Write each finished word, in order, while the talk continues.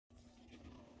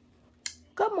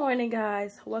Good morning,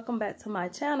 guys. Welcome back to my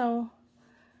channel.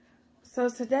 So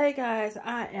today, guys,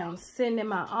 I am sitting in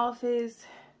my office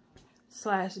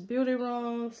slash beauty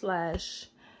room slash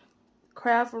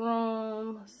craft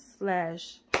room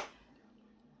slash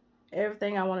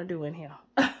everything I want to do in here.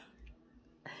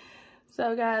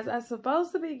 So guys, I'm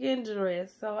supposed to be getting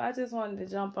dressed, so I just wanted to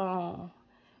jump on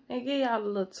and give y'all a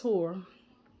little tour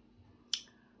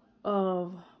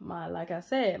of my, like I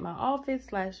said, my office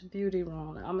slash beauty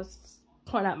room. I'm gonna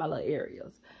point out my little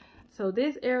areas. So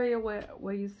this area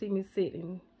where you see me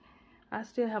sitting, I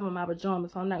still have on my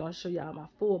pajamas, so I'm not gonna show y'all my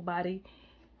full body.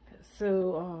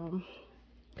 So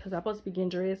because I'm supposed to be getting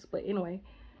dressed, but anyway,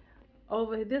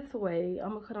 over this way,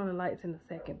 I'm gonna cut on the lights in a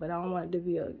second, but I don't want it to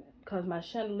be because my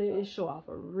chandelier is show off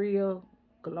a real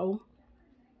glow.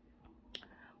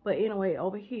 But anyway,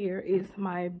 over here is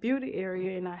my beauty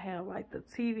area, and I have like the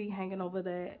TV hanging over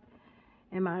that,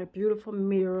 and my beautiful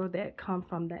mirror that come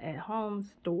from the at-home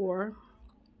store.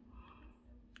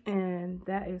 And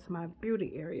that is my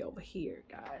beauty area over here,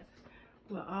 guys,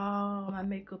 where all my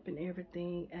makeup and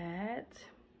everything at.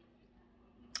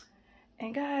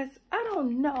 And guys, I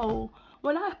don't know,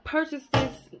 when I purchased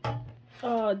this,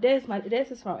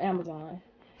 this is from Amazon,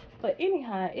 but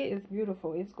anyhow, it is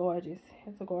beautiful. It's gorgeous.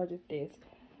 It's a gorgeous desk,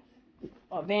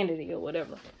 or vanity, or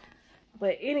whatever.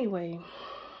 But anyway,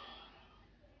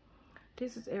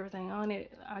 this is everything on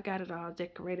it. I got it all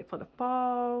decorated for the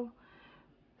fall.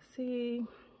 See,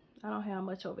 I don't have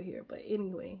much over here, but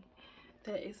anyway,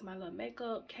 that is my little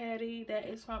makeup caddy. That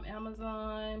is from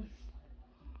Amazon.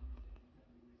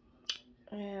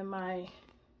 And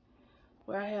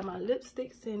where I have my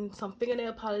lipsticks and some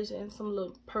fingernail polish and some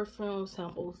little perfume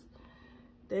samples.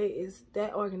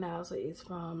 That organizer is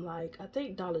from, like, I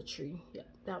think Dollar Tree. Yeah,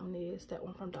 that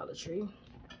one from Dollar Tree.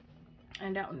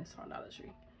 And that one is from Dollar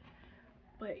Tree.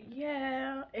 But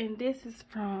yeah, and this is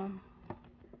from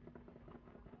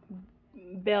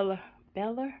Bella,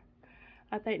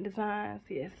 I think, Designs.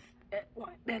 Yes, that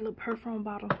little perfume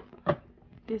bottle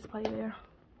display there.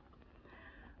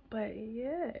 But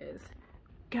yes,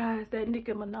 guys, that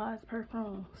Nicki Minaj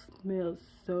perfume smells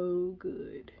so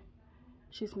good.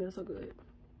 She smells so good.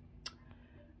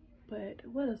 But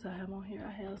what else I have on here?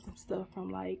 I have some stuff from,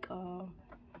 like,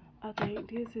 I think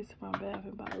this is from Bath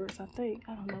and Body Works. I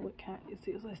don't know what kind this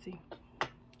is. Let's see.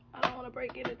 I don't want to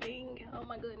break anything. Oh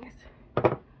my goodness.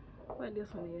 What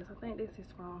this one is? I think this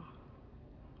is from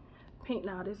Pink.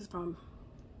 Now this is from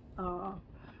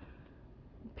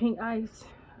Pink Ice,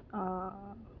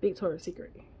 Victoria's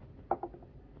Secret.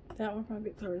 That one from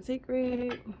Victoria's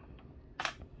Secret.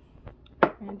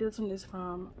 And this one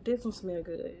smells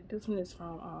good. This one is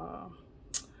from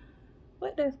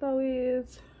what that store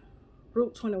is?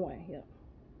 Route 21, yep.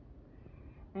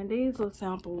 And these little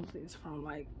samples is from,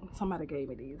 like, somebody gave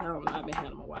me these. I don't know, I've been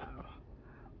having them a while.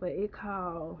 But it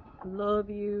called Love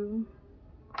You.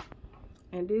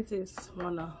 And this is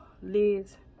one of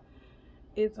Liz.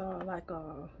 It's like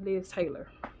Liz Taylor.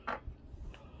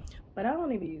 But I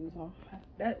don't even use them.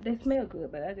 They smell good,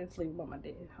 but I just leave them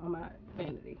on my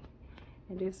vanity.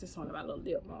 And this is one of my little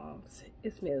lip balms.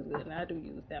 It smells good, and I do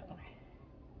use that one.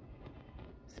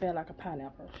 Smell like a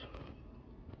pineapple.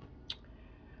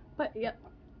 But yep.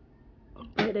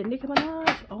 But that Nicki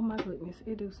Minaj, oh my goodness,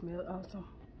 it do smell awesome.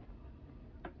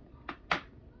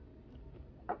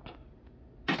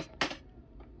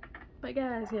 But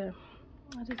guys, yeah,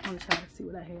 I just want to try to see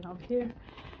what I had over here.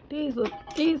 These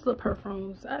little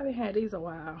perfumes, I haven't had these a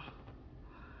while.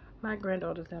 My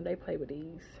granddaughters, they play with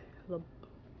these little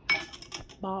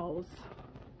balls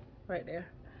right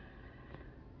there.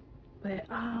 But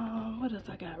what else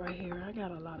I got right here? I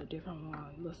got a lot of different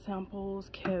ones. Little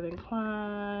samples. Calvin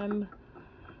Klein.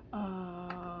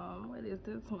 What is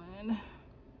this one?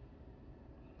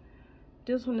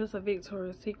 This one is a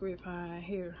Victoria's Secret find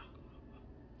here.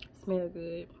 Smell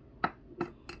good.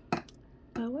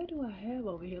 But what do I have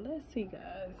over here? Let's see,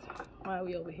 guys. Why are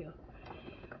we over here?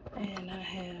 And I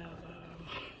have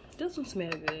this one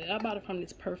smells good. I bought it from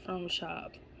this perfume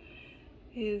shop.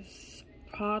 It's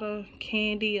Prada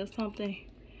Candy or something.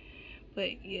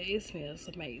 But yeah, it smells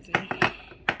amazing.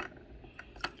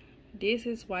 This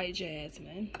is White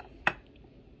Jasmine.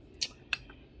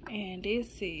 And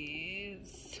this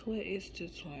is, what is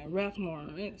this one? Ralph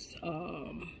Lauren's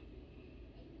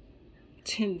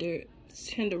Tenderoni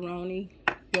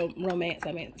Romance.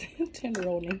 I meant Tender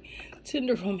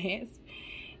Romance.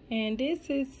 And this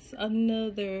is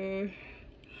another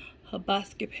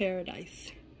Hibiscus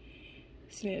Paradise.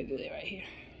 Smell good right here.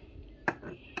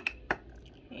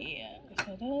 Yeah,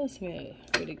 so those smell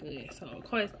really good. So of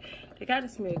course they gotta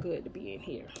smell good to be in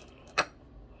here.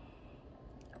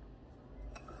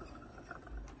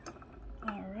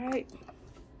 All type.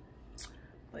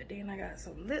 But then I got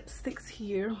some lipsticks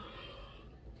here.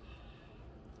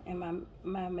 And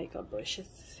my makeup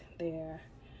brushes there.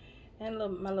 And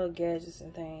my little gadgets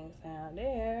and things down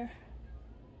there.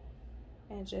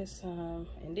 And just and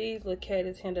these little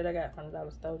caddies here that I got from the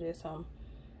dollar store. Just some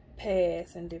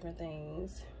pads and different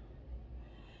things.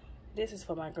 This is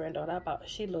for my granddaughter.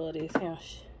 She loved this here.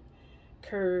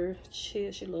 Curve.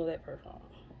 She loved that perfume.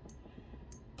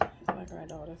 It's my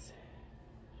granddaughter's.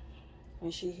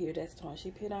 When she here, that's the one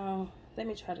she put on. Let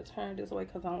me try to turn this way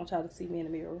because I don't want y'all to see me in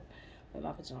the mirror with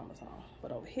my pajamas on.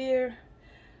 But over here,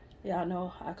 y'all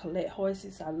know I collect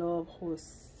horses. I love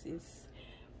horses.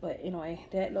 But anyway,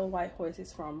 that little white horse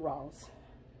is from Ross.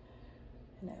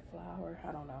 And that flower,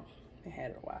 I don't know. I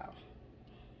had it a while.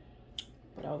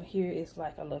 But over here is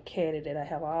like a little caddy that I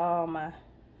have all my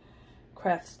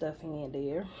craft stuff in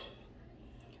there.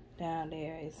 Down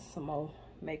there is some more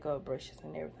makeup brushes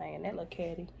and everything in that little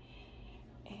caddy.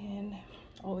 And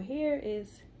over here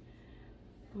is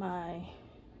my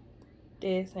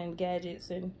desk and gadgets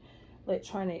and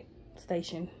electronic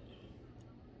station.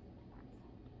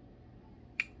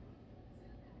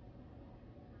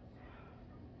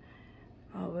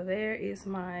 Over there is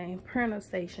my printer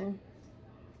station.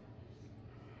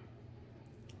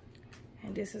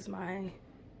 And this is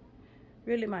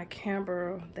really my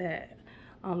camera that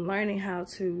I'm learning how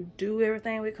to do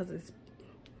everything with, because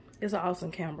it's an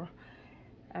awesome camera.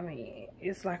 I mean,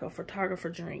 it's like a photographer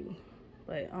dream,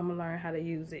 but I'm gonna learn how to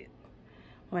use it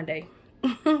one day.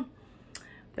 But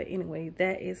anyway,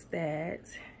 that is that.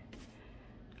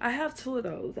 I have two of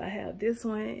those. I have this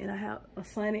one and I have a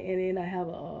Sunny, and then I have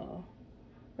a,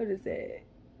 what is that?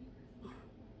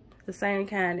 The same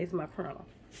kind as my printer.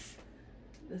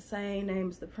 The same name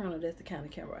as the printer. That's the kind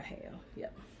of camera I have.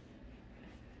 Yep.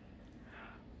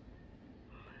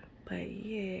 But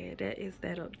yeah, that is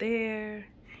that up there.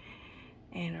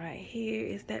 And right here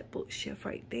is that bookshelf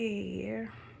right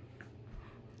there.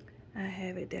 I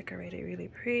have it decorated really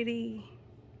pretty.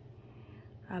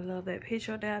 I love that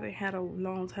picture that I've had a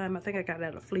long time. I think I got that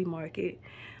at a flea market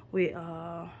with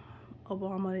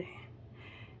Obama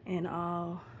and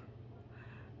all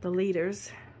the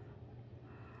leaders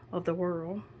of the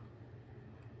world.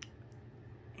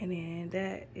 And then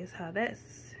that is how there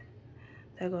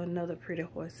goes another pretty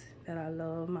horse that I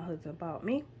love. My husband bought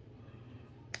me.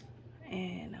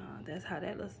 And that's how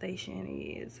that little station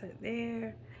is right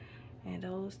there. And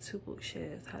those two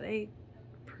bookshelves, how they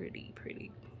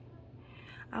pretty.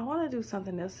 I want to do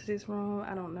something else to this room.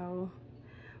 I don't know.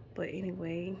 But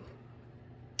anyway,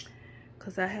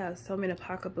 because I have so many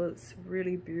pocketbooks,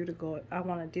 really beautiful. I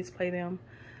want to display them.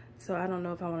 So I don't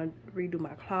know if I want to redo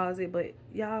my closet. But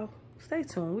y'all, stay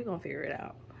tuned. We're going to figure it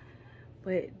out.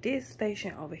 But this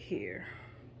station over here.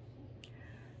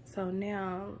 So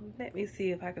now, let me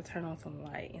see if I can turn on some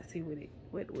light and see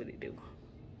what would it do.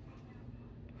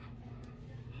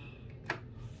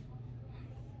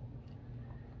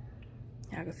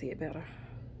 Y'all can see it better.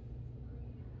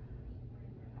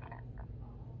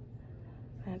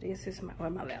 Now this is where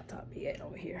my laptop be at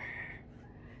over here.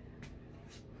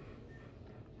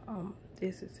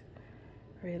 This is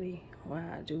really why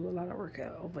I do a lot of work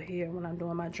out over here when I'm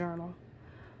doing my journal.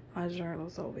 My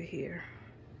journal's over here.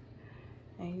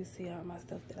 And you see all my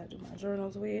stuff that I do my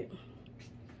journals with.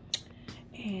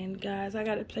 And guys, I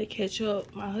gotta play catch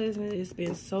up. My husband has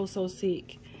been so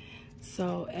sick.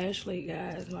 So actually,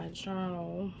 guys, my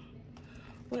journal,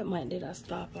 what month did I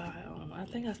stop by on? I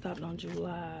think I stopped on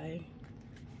July.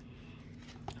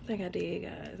 I think I did,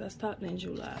 guys. I stopped in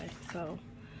July. So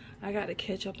I got to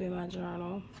catch up in my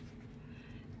journal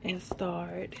and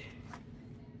start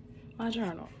my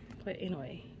journal. But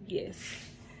anyway, yes,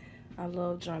 I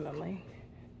love journaling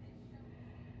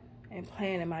and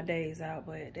planning my days out.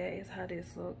 But that is how this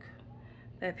look.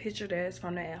 That picture there is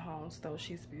from the at-home store.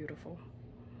 She's beautiful.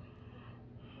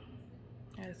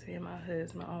 I see my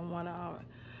husband on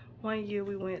one year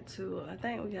we went to, I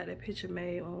think we got that picture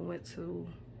made when we went to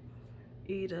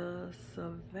either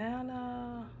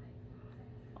Savannah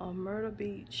or Myrtle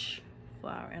Beach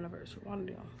for our anniversary. One of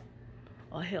them.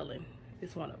 Or Helen.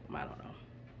 It's one of them. I don't know.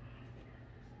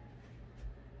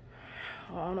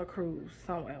 Or on a cruise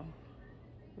somewhere.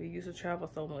 We used to travel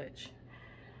so much.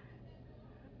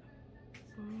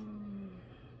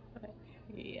 But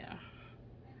yeah.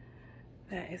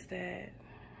 That is that.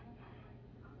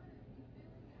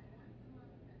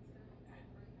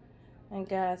 And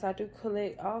guys, I do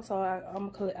collect also.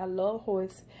 I love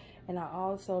horse, and I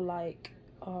also like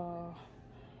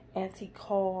antique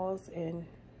cars and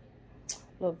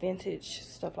little vintage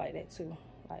stuff like that too,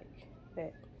 like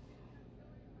that.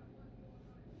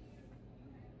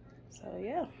 So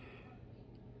yeah,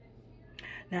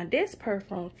 Now this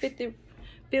perfume,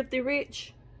 50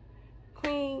 Rich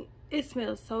Queen, it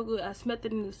smells so good. I smelled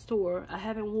it in the store. I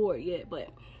haven't wore it yet, but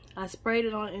I sprayed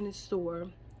it on in the store.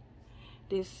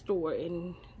 This store,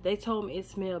 and they told me it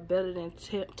smelled better than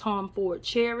Tom Ford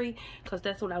Cherry, because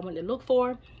that's what I went to look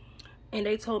for. And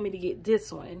they told me to get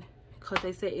this one because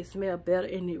they said it smelled better,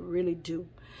 and it really do.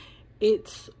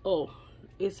 It's, oh,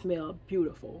 it smelled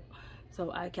beautiful.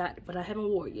 So I got it, but I haven't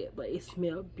wore it yet, but it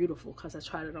smelled beautiful because I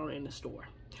tried it on in the store.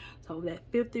 So that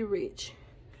 50 Rich,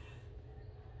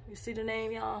 you see the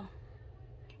name, y'all?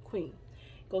 Queen.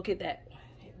 Go get that.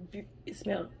 It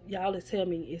smell, y'all just tell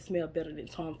me it smelled better than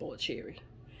Tom Ford Cherry.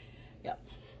 Yep.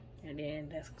 And then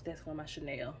that's for my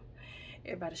Chanel.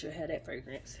 Everybody should have that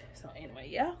fragrance. So anyway,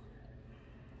 yeah.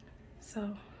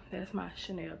 So that's my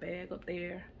Chanel bag up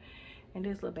there. And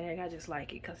this little bag, I just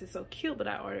like it because it's so cute, but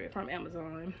I ordered it from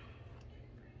Amazon.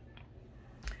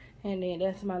 And then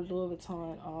that's my Louis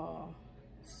Vuitton, oh,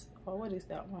 what is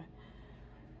that one?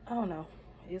 I don't know.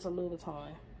 It's a Louis Vuitton.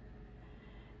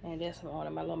 And that's one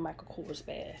of my little Michael Kors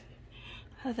bag.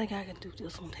 I think I can do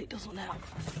this one, take this one out.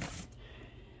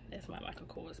 That's my Michael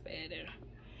Kors bag there.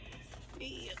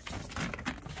 Yeah.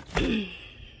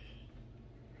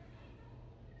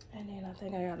 And then I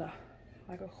think I got a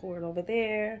Michael Kors over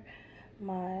there.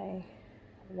 My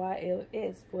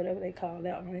YLS, whatever they call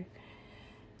that one.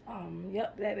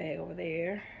 Yep, that bag over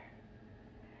there.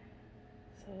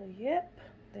 So, yep,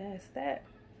 that's that.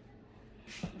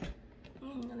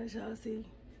 Let y'all see.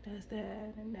 That's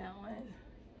that and that one.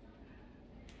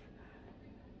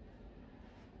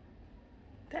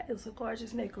 That is a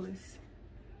gorgeous necklace.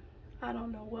 I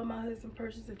don't know where my husband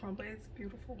purchased it from, but it's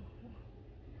beautiful.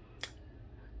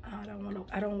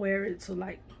 I don't wear it to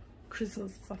like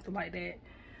Christmas or something like that,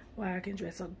 where I can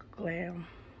dress up glam.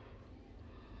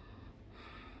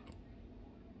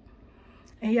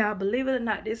 And y'all, believe it or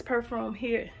not, this perfume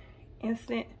here,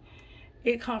 Instant,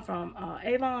 it come from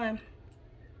Avon.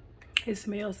 It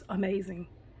smells amazing.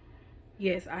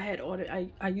 Yes, I had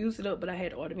ordered, I used it up, but I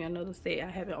had to order me another set. I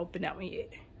haven't opened that one yet.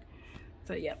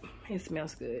 So yep, it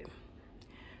smells good.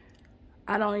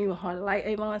 I don't even hardly like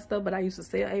Avon stuff, but I used to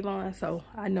sell Avon, so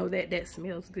I know that that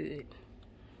smells good.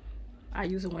 I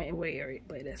usually went and wear it,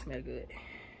 but that smells good.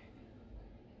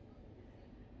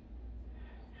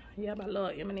 Yep, I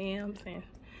love M&M's and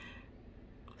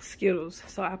Skittles.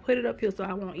 So I put it up here so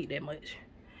I won't eat that much.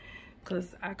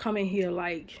 Because I come in here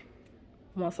like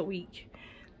once a week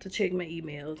to check my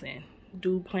emails and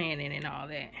do planning and all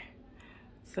that.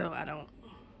 So I don't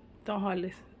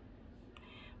hardly,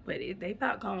 but they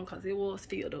about gone because it was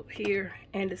filled up here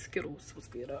and the Skittles was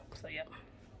filled up. So yeah.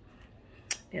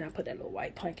 Then I put that little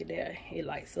white pumpkin there. It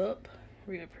lights up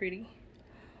real pretty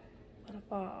for the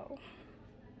fall.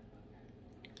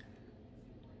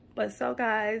 But so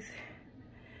guys,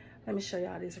 let me show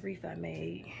y'all this wreath I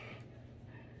made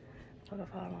for the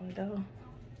fall on the door.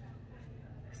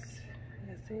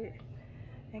 That's it.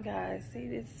 And guys, see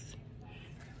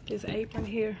this apron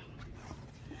here?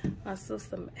 My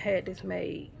sister had this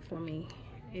made for me.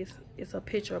 It's a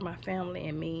picture of my family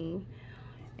and me,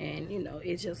 and you know,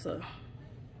 it's just a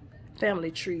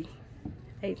family tree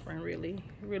apron.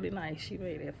 Really nice. She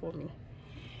made that for me.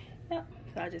 Yep.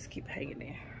 So I just keep it hanging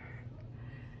there.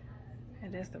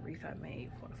 And that's the wreath I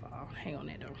made for the fall. Hang on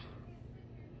that though.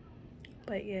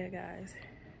 But yeah, guys.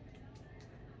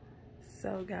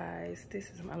 So guys, this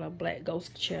is my little black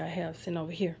ghost chair I have sitting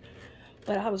over here.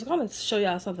 But I was gonna show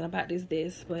y'all something about this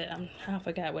desk, but I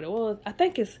forgot what it was. I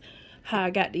think it's how I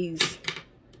got these.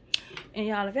 And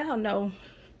y'all, if y'all know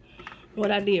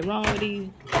what I did wrong with these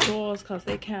drawers, cause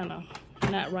they kind of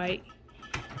not right.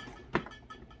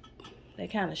 They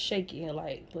kind of shaky and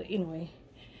like, but anyway.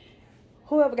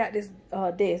 Whoever got this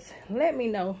desk, let me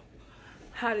know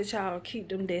how did y'all keep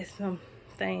them desks, them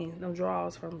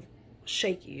drawers from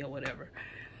shaky or whatever.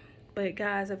 But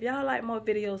guys, if y'all like more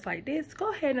videos like this,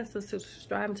 go ahead and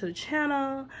subscribe to the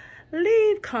channel,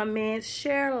 leave comments,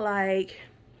 share, like,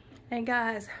 and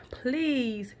guys,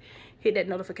 please hit that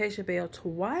notification bell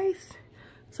twice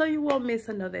so you won't miss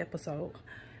another episode.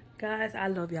 Guys, I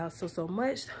love y'all so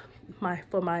much.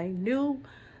 For my new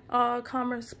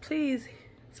comers, please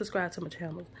subscribe to my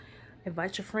channel,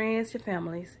 invite your friends, your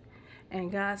families,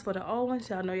 and guys, for the old ones,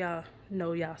 y'all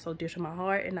know y'all so dear to my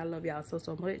heart, and I love y'all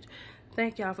so much.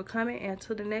 Thank y'all for coming, and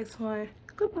to the next one,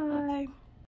 goodbye.